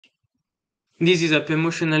This is a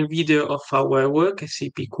promotional video of our work,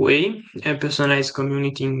 SE-PQA, a personalized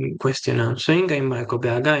community question answering. I'm Marco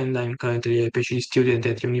Braga, and I'm currently a PhD student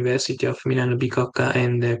at the University of Milano Bicocca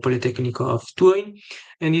and the Politecnico of Turin.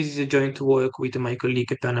 And this is a joint work with my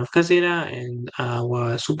colleague Pranav Kasela and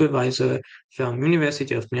our supervisor from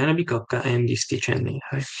University of Milano Bicocca and ISTI Chennai.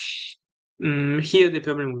 Here the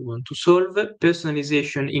problem we want to solve.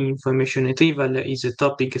 Personalization in information retrieval is a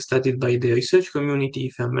topic studied by the research community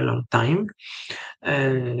from a long time.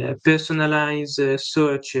 Personalized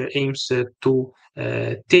search aims to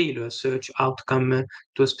tailor search outcome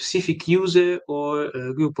to a specific user or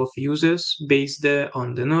a group of users based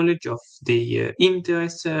on the knowledge of their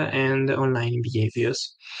interests and online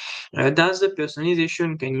behaviors. Thus, the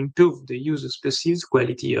personalization can improve the user's perceived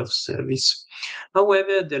quality of service.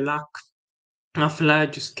 However, the lack of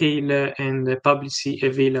large scale and publicly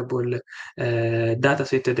available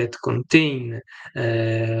dataset that contain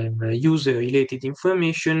user related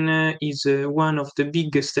information is one of the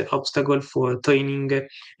biggest obstacles for training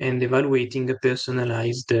and evaluating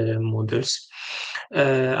personalized models.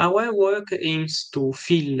 Our work aims to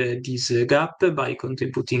fill this gap by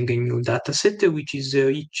contributing a new dataset which is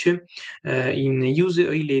rich in user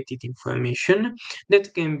related information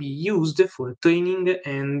that can be used for training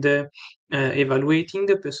and evaluating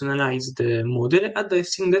a personalized model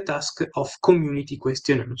addressing the task of community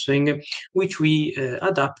question answering, which we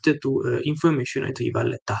adapt to information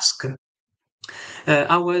retrieval task.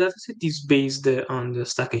 Our dataset is based on the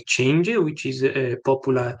Stack Exchange, which is a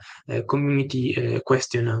popular community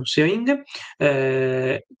question answering,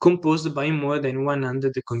 composed by more than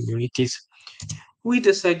 100 communities. We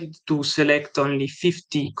decided to select only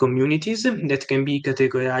 50 communities that can be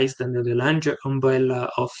categorized under the larger umbrella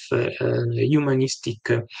of humanistic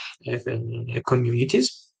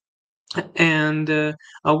communities. And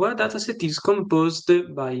our dataset is composed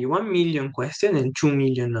by 1 million questions and 2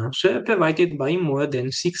 million answers provided by more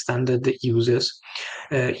than 600 users.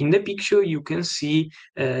 In the picture, you can see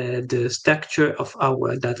the structure of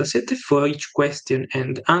our dataset. For each question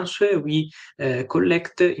and answer, we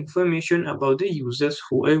collect information about the users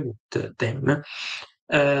who wrote them.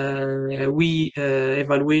 We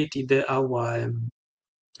evaluated our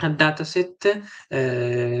dataset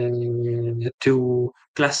to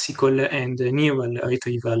classical and neural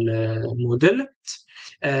retrieval model,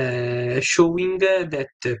 showing that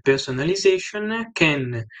personalization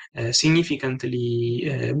can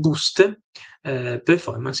significantly boost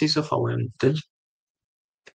performances of our model.